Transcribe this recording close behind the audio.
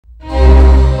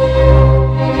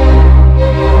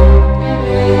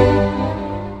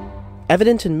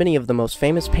Evident in many of the most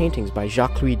famous paintings by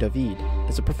Jacques-Louis David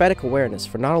is a prophetic awareness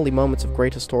for not only moments of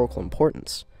great historical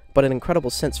importance, but an incredible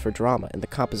sense for drama in the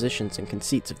compositions and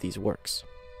conceits of these works.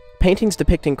 Paintings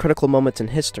depicting critical moments in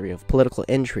history of political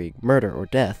intrigue, murder, or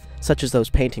death, such as those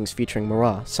paintings featuring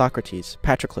Marat, Socrates,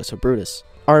 Patroclus, or Brutus,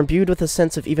 are imbued with a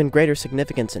sense of even greater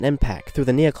significance and impact through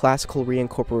the neoclassical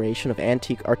reincorporation of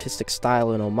antique artistic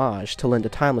style and homage to lend a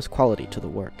timeless quality to the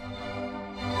work.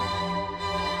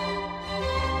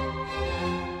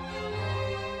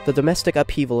 The domestic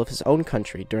upheaval of his own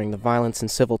country during the violence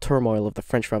and civil turmoil of the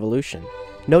French Revolution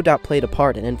no doubt played a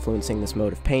part in influencing this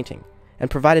mode of painting, and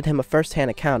provided him a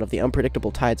first-hand account of the unpredictable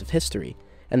tides of history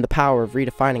and the power of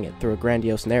redefining it through a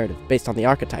grandiose narrative based on the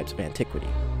archetypes of antiquity.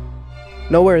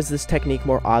 Nowhere is this technique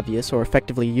more obvious or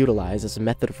effectively utilized as a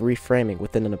method of reframing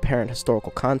within an apparent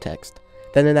historical context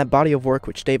than in that body of work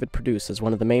which David produced as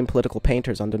one of the main political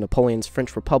painters under Napoleon's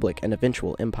French Republic and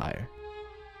eventual empire.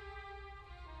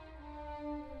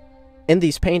 In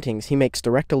these paintings, he makes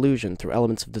direct allusion through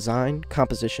elements of design,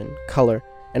 composition, color,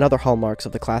 and other hallmarks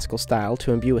of the classical style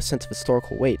to imbue a sense of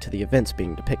historical weight to the events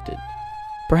being depicted.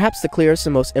 Perhaps the clearest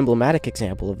and most emblematic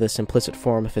example of this implicit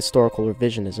form of historical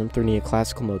revisionism through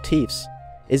neoclassical motifs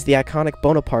is the iconic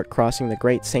Bonaparte crossing the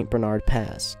Great St. Bernard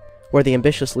Pass, where the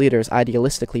ambitious leader is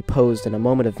idealistically posed in a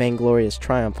moment of vainglorious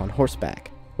triumph on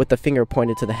horseback, with the finger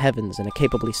pointed to the heavens and a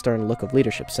capably stern look of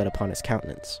leadership set upon his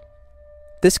countenance.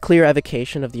 This clear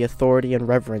evocation of the authority and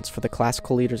reverence for the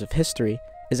classical leaders of history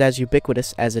is as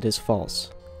ubiquitous as it is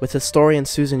false, with historian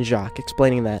Susan Jacques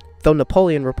explaining that, though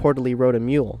Napoleon reportedly rode a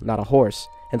mule, not a horse,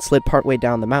 and slid partway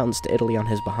down the mountains to Italy on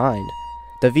his behind,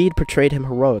 David portrayed him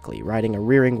heroically riding a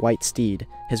rearing white steed,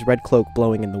 his red cloak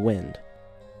blowing in the wind.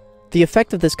 The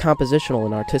effect of this compositional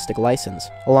and artistic license,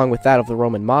 along with that of the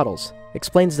Roman models,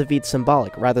 explains David's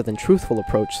symbolic rather than truthful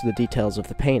approach to the details of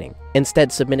the painting,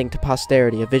 instead submitting to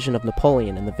posterity a vision of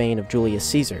Napoleon in the vein of Julius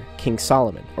Caesar, King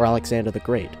Solomon, or Alexander the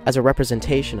Great, as a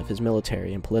representation of his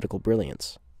military and political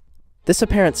brilliance. This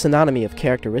apparent synonymy of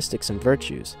characteristics and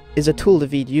virtues is a tool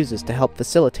David uses to help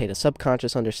facilitate a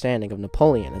subconscious understanding of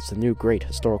Napoleon as the new great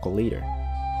historical leader.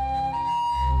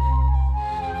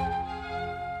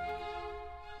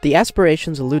 The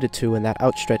aspirations alluded to in that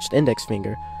outstretched index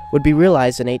finger would be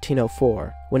realized in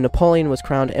 1804, when Napoleon was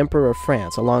crowned Emperor of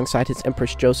France alongside his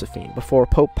Empress Josephine before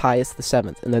Pope Pius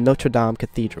VII in the Notre Dame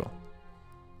Cathedral.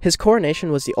 His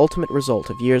coronation was the ultimate result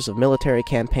of years of military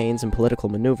campaigns and political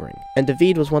maneuvering, and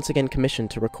David was once again commissioned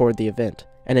to record the event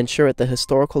and ensure it the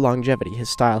historical longevity his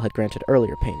style had granted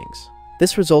earlier paintings.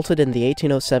 This resulted in the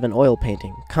 1807 oil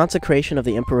painting, Consecration of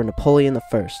the Emperor Napoleon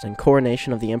I and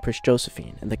Coronation of the Empress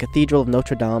Josephine in the Cathedral of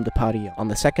Notre Dame de Paris on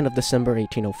the 2nd of December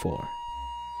 1804.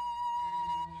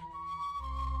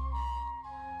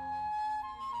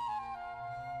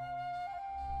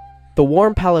 The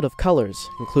warm palette of colors,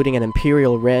 including an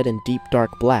imperial red and deep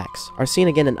dark blacks, are seen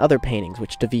again in other paintings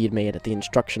which David made at the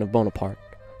instruction of Bonaparte,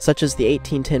 such as the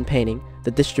 1810 painting,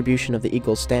 The Distribution of the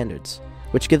Eagle's Standards,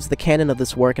 which gives the canon of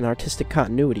this work an artistic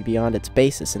continuity beyond its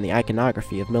basis in the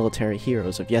iconography of military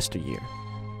heroes of yesteryear.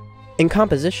 In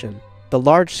composition, the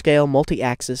large-scale,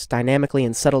 multi-axis, dynamically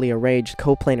and subtly arranged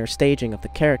coplanar staging of the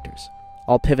characters,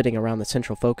 all pivoting around the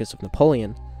central focus of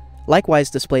Napoleon, likewise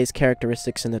displays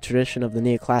characteristics in the tradition of the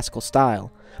neoclassical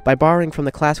style by borrowing from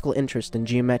the classical interest in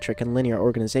geometric and linear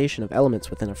organization of elements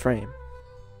within a frame.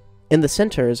 In the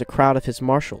center is a crowd of his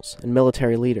marshals and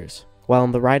military leaders, while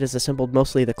on the right is assembled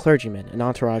mostly the clergymen and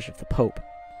entourage of the Pope.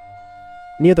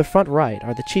 Near the front right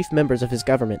are the chief members of his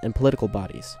government and political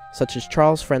bodies, such as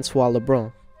Charles-François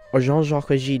Lebrun or Jean-Jacques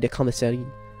Regis de Commissaire,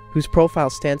 whose profile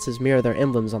stances mirror their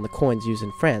emblems on the coins used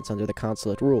in France under the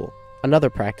consulate rule, another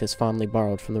practice fondly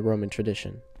borrowed from the Roman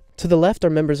tradition. To the left are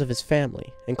members of his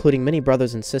family, including many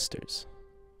brothers and sisters.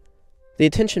 The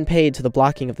attention paid to the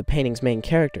blocking of the painting's main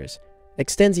characters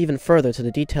extends even further to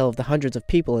the detail of the hundreds of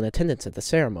people in attendance at the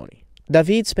ceremony.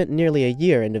 David spent nearly a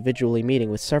year individually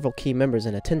meeting with several key members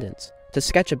in attendance to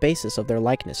sketch a basis of their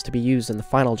likeness to be used in the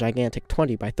final gigantic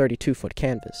 20 by 32-foot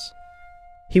canvas.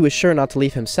 He was sure not to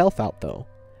leave himself out, though,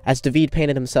 as David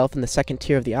painted himself in the second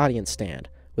tier of the audience stand,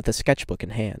 with a sketchbook in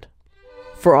hand.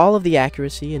 For all of the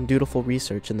accuracy and dutiful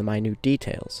research in the minute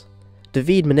details,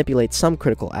 David manipulates some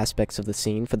critical aspects of the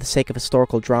scene for the sake of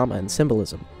historical drama and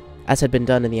symbolism, as had been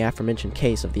done in the aforementioned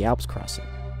case of the Alps crossing.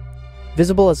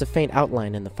 Visible as a faint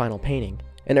outline in the final painting,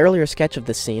 an earlier sketch of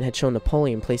this scene had shown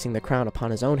Napoleon placing the crown upon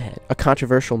his own head, a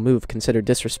controversial move considered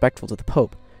disrespectful to the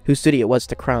Pope, whose duty it was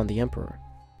to crown the emperor.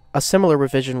 A similar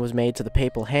revision was made to the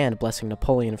papal hand blessing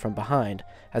Napoleon from behind,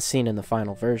 as seen in the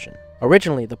final version.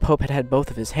 Originally, the Pope had had both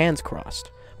of his hands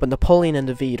crossed, but Napoleon and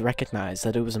David recognized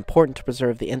that it was important to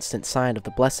preserve the instant sign of the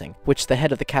blessing which the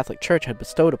head of the Catholic Church had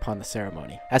bestowed upon the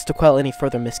ceremony, as to quell any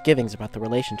further misgivings about the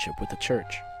relationship with the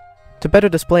Church. To better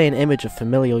display an image of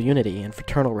familial unity and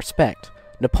fraternal respect,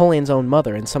 Napoleon's own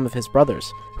mother and some of his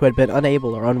brothers, who had been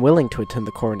unable or unwilling to attend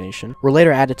the coronation, were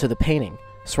later added to the painting,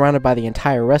 surrounded by the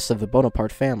entire rest of the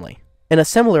Bonaparte family. In a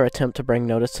similar attempt to bring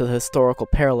notice to the historical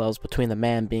parallels between the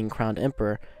man being crowned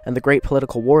emperor and the great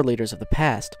political war leaders of the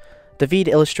past, David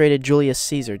illustrated Julius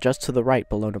Caesar just to the right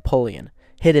below Napoleon,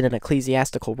 hidden in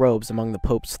ecclesiastical robes among the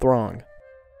Pope's throng.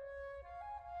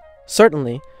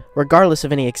 Certainly, regardless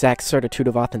of any exact certitude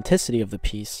of authenticity of the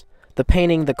piece, the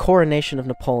painting The Coronation of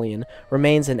Napoleon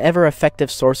remains an ever-effective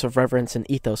source of reverence and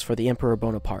ethos for the Emperor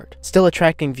Bonaparte, still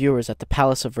attracting viewers at the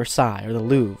Palace of Versailles or the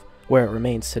Louvre, where it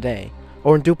remains today,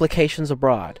 or in duplications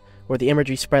abroad, where the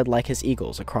imagery spread like his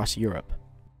eagles across Europe.